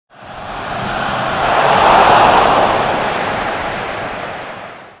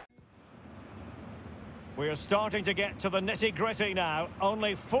We're starting to get to the nitty-gritty now.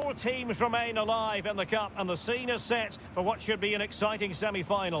 Only 4 teams remain alive in the Cup, and the scene is set for what should be an exciting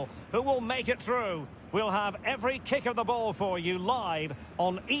semi-final. Who will make it through? We'll have every kick of the ball for you live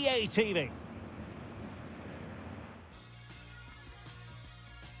on EA TV.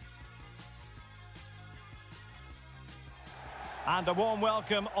 And a warm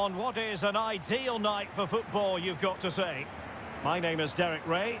welcome on what is an ideal night for football, you've got to say. My name is Derek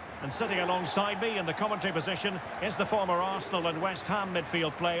Ray, and sitting alongside me in the commentary position is the former Arsenal and West Ham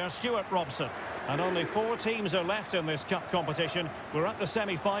midfield player Stuart Robson. And only 4 teams are left in this cup competition. We're at the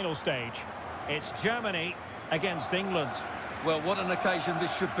semi-final stage. It's Germany against England. Well, what an occasion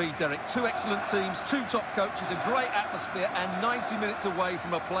this should be, Derek. 2 excellent teams, 2 top coaches, a great atmosphere, and 90 minutes away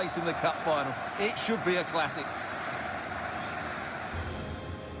from a place in the cup final. It should be a classic.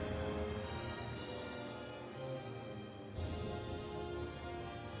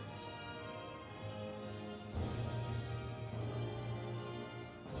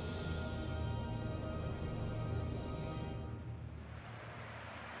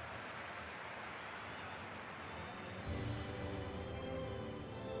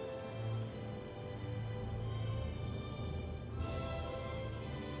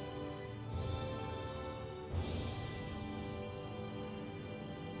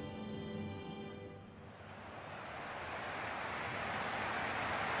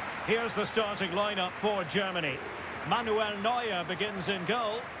 Here's the starting lineup for Germany. Manuel Neuer begins in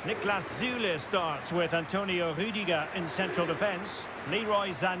goal. Niklas Süle starts with Antonio Rüdiger in central defence.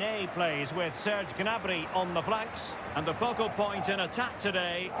 Leroy Sané plays with Serge Gnabry on the flanks. And the focal point in attack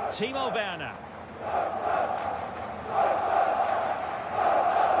today, Timo Werner.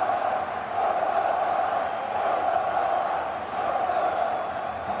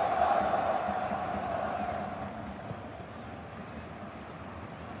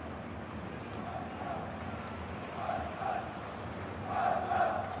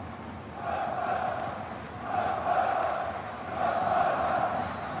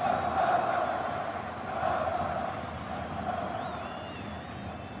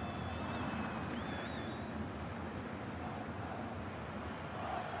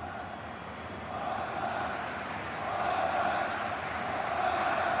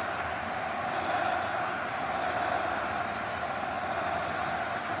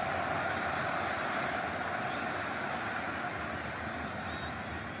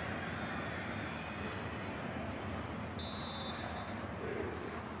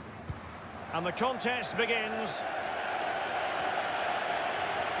 And the contest begins.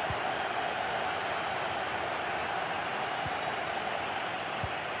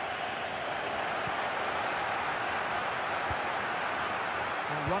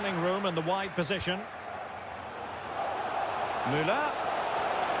 Running room in the wide position. Müller.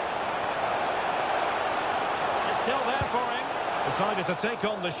 It's still there for him. Decided to take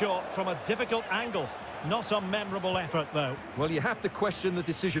on the shot from a difficult angle. Not a memorable effort, though. Well, you have to question the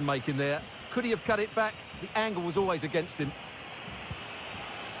decision-making there. Could he have cut it back? The angle was always against him.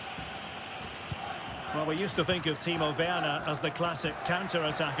 Well, we used to think of Timo Werner as the classic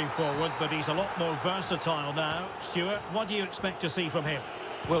counter-attacking forward, but he's a lot more versatile now. Stuart, what do you expect to see from him?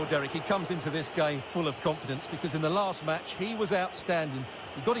 Well, Derek, he comes into this game full of confidence because in the last match, he was outstanding.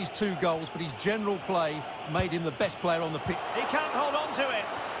 He got his 2 goals, but his general play made him the best player on the pitch. He can't hold on to it.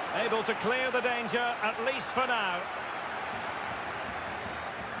 Able to clear the danger, at least for now.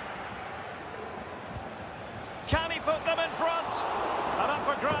 Can he put them in front? And up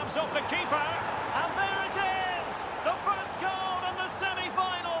for grabs off the keeper. And there it is! The first goal in the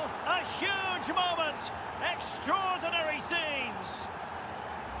semi-final. A huge moment. Extraordinary scenes.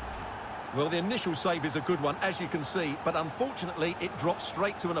 Well, the initial save is a good one, as you can see, but unfortunately, it dropped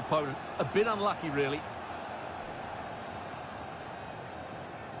straight to an opponent. A bit unlucky, really.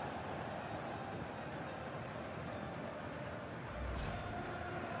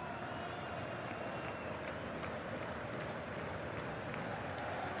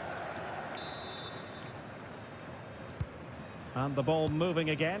 And the ball moving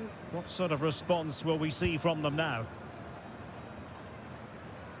again. What sort of response will we see from them now?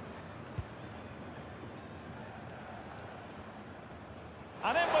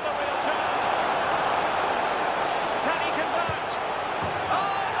 And in with a real chance. Can he convert?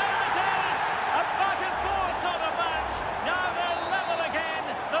 Oh, there it is! A back-and-forth sort of match. Now they're level again.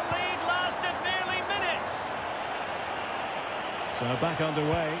 The lead lasted nearly minutes. So back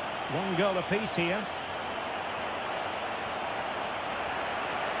underway. 1 goal apiece here.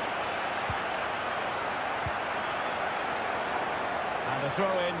 And a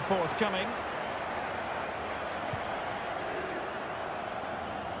throw-in forthcoming.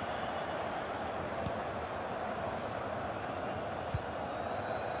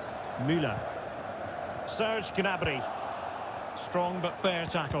 Müller. Serge Gnabry. Strong but fair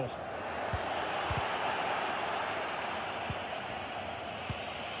tackle.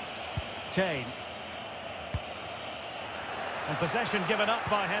 Kane. And possession given up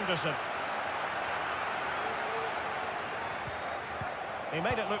by Henderson. He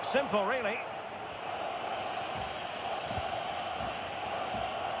made it look simple, really.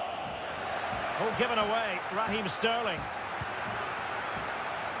 Oh, given away. Raheem Sterling.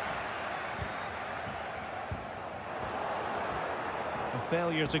 A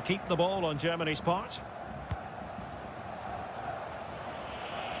failure to keep the ball on Germany's part.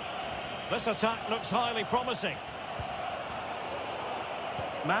 This attack looks highly promising.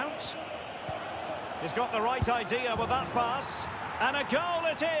 Mount. He's got the right idea with that pass. And a goal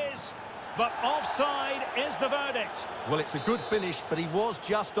it is. But offside is the verdict. Well, it's a good finish, but he was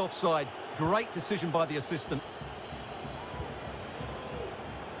just offside. Great decision by the assistant.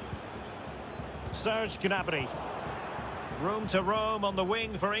 Serge Gnabry. Room to roam on the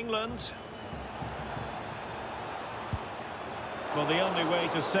wing for England. Well, the only way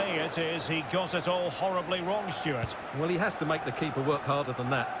to say it is he got it all horribly wrong, Stuart. Well, he has to make the keeper work harder than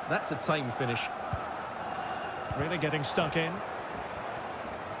that. That's a tame finish. Really getting stuck in.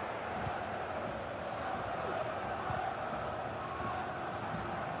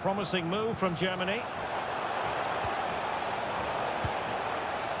 Promising move from Germany.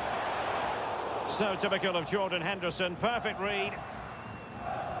 So typical of Jordan Henderson. Perfect read.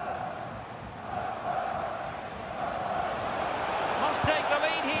 Must take the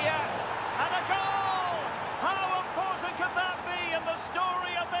lead here. And a goal! How important could that be in the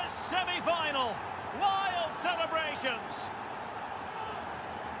story of this semi-final? Wild celebrations.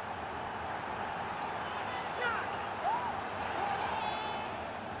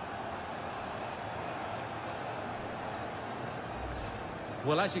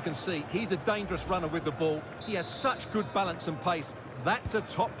 Well, as you can see, he's a dangerous runner with the ball. He has such good balance and pace. That's a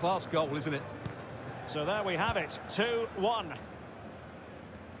top-class goal, isn't it? So there we have it, 2-1.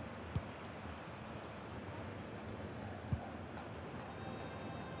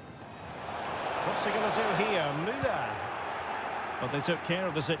 What's he going to do here? Müller. But they took care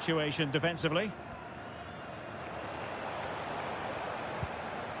of the situation defensively.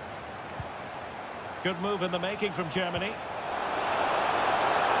 Good move in the making from Germany.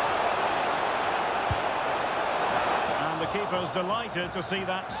 The keeper's delighted to see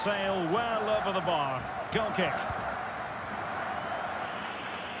that sail well over the bar. Goal kick.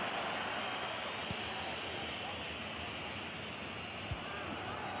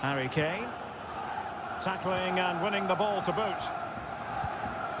 Harry Kane. Tackling and winning the ball to boot.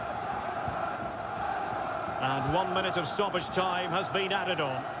 And 1 minute of stoppage time has been added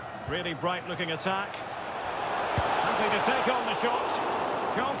on. Really bright-looking attack. Happy to take on the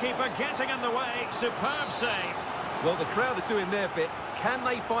shot. Goalkeeper getting in the way. Superb save. Well, the crowd are doing their bit. Can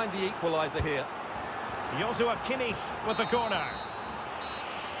they find the equaliser here? Joshua Kimmich with the corner.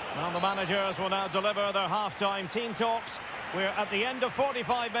 Well, the managers will now deliver their half-time team talks. We're at the end of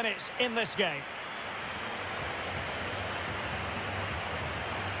 45 minutes in this game.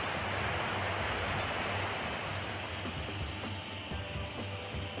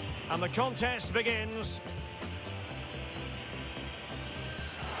 And the contest begins.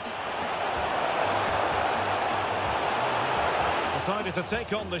 Decided to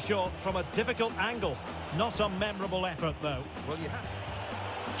take on the shot from a difficult angle. Not a memorable effort, though. Well, you have.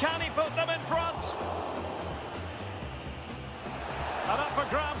 Can he put them in front? And up for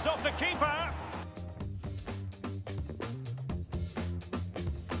grabs off the keeper.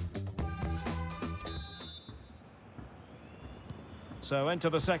 So into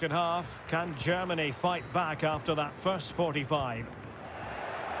the second half. Can Germany fight back after that first 45?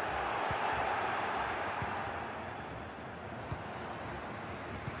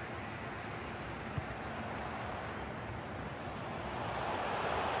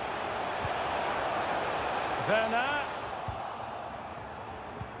 Werner.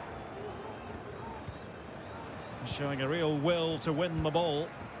 Showing a real will to win the ball.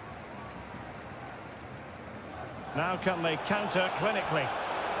 Now can they counter clinically?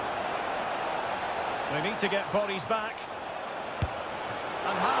 They need to get bodies back.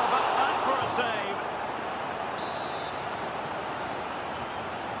 And how about that for a save?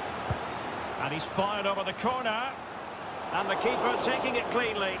 And he's fired over the corner. And the keeper taking it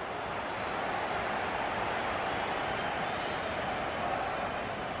cleanly.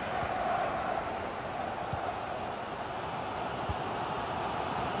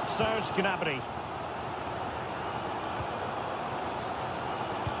 Serge Gnabry.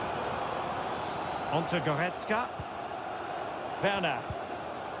 On to Goretzka. Werner.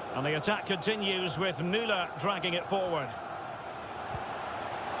 And the attack continues with Müller dragging it forward.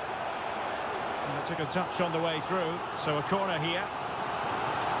 And it took a touch on the way through, so a corner here.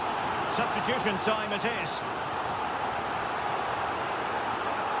 Substitution time it is.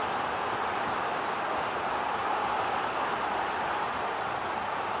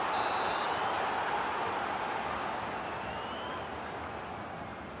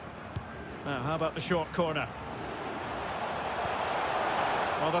 Now, how about the short corner?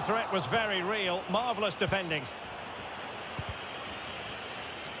 Well, the threat was very real. Marvellous defending.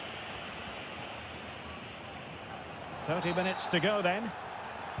 "30 minutes to go then.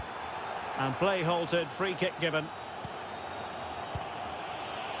 And play halted, free kick given.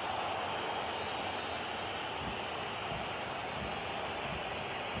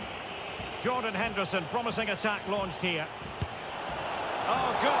 Jordan Henderson, promising attack launched here.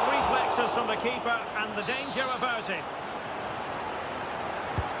 Oh, good reflexes from the keeper, and the danger averted.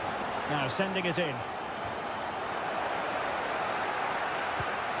 Now sending it in.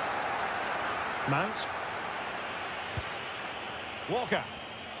 Mount. Walker.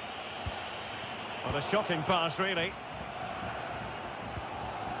 What a shocking pass, really.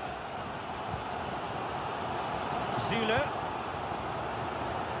 Zule.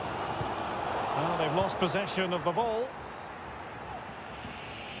 Oh, they've lost possession of the ball.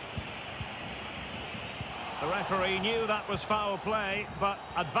 The referee knew that was foul play, but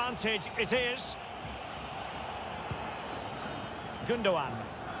advantage it is. Gundogan.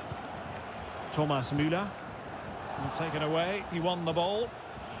 Thomas Müller. And taken away, he won the ball.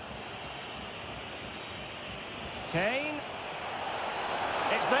 Kane.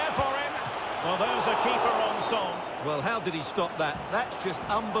 It's there for him. Well, there's a keeper on song. Well, how did he stop that? That's just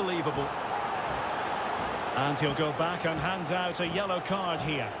unbelievable. And he'll go back and hand out a yellow card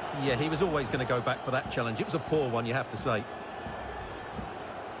here. Yeah, he was always going to go back for that challenge. It was a poor one, you have to say.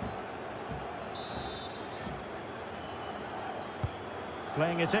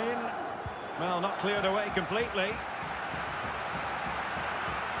 Playing it in. Well, not cleared away completely.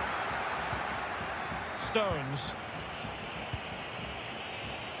 Stones.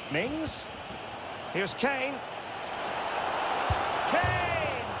 Mings. Here's Kane.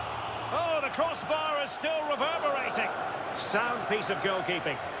 Kane! Oh, the crossbar is still reverberating. Sound piece of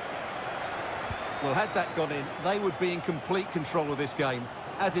goalkeeping. Well, had that gone in, they would be in complete control of this game.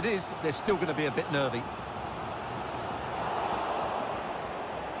 As it is, they're still going to be a bit nervy.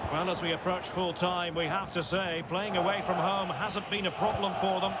 Well, as we approach full-time, we have to say, playing away from home hasn't been a problem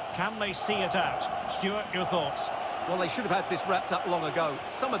for them. Can they see it out? Stuart, your thoughts? Well, they should have had this wrapped up long ago.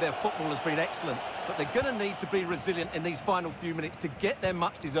 Some of their football has been excellent, but they're going to need to be resilient in these final few minutes to get their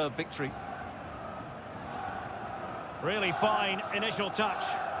much-deserved victory. Really fine initial touch.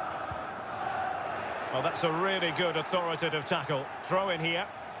 Well, that's a really good authoritative tackle. Throw in here.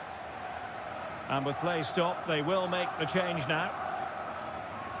 And with play stopped, they will make the change now.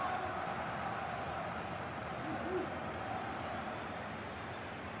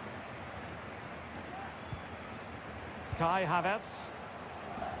 Kai Havertz.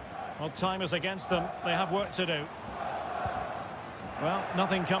 Well, time is against them. They have work to do. Well,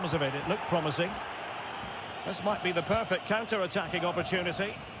 nothing comes of it. It looked promising. This might be the perfect counter-attacking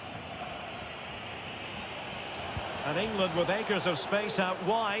opportunity. And England with acres of space out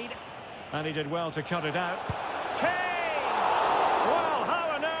wide. And he did well to cut it out. Kane! Well,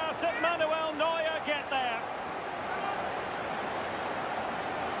 how on earth did Manuel Neuer get there?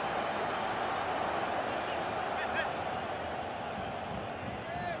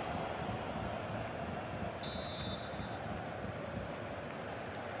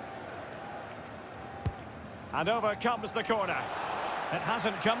 And over comes the corner. It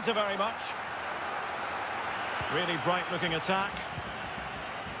hasn't come to very much. Really bright-looking attack.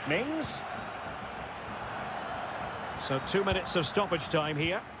 Mings. So 2 minutes of stoppage time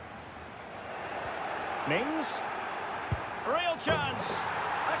here. Mings. Real chance.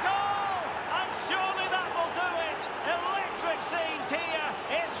 A goal! And surely that will do it. Electric scenes here.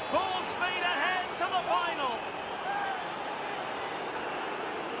 It's full speed ahead to the final.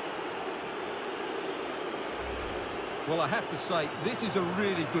 Well, I have to say, this is a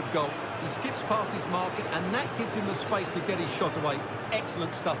really good goal. He skips past his marker, and that gives him the space to get his shot away.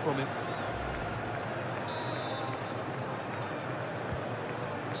 Excellent stuff from him.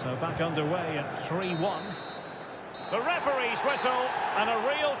 So back underway at 3-1. The referee's whistle, and a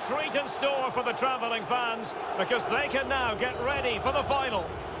real treat in store for the travelling fans, because they can now get ready for the final.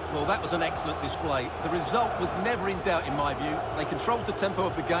 Well, that was an excellent display. The result was never in doubt in my view. They controlled the tempo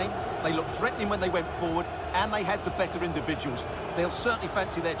of the game, they looked threatening when they went forward, and they had the better individuals. They'll certainly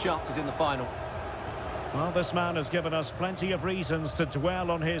fancy their chances in the final. Well, this man has given us plenty of reasons to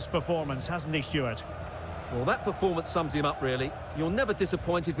dwell on his performance, hasn't he, Stuart? Well, that performance sums him up, really. You're never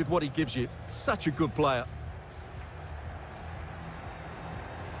disappointed with what he gives you. Such a good player.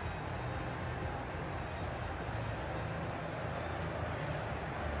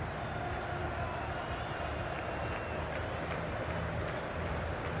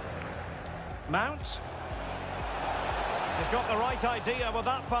 Mount. He's got the right idea with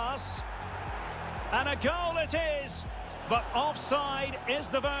that pass. And a goal it is. But offside is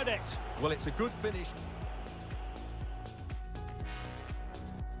the verdict. Well, it's a good finish.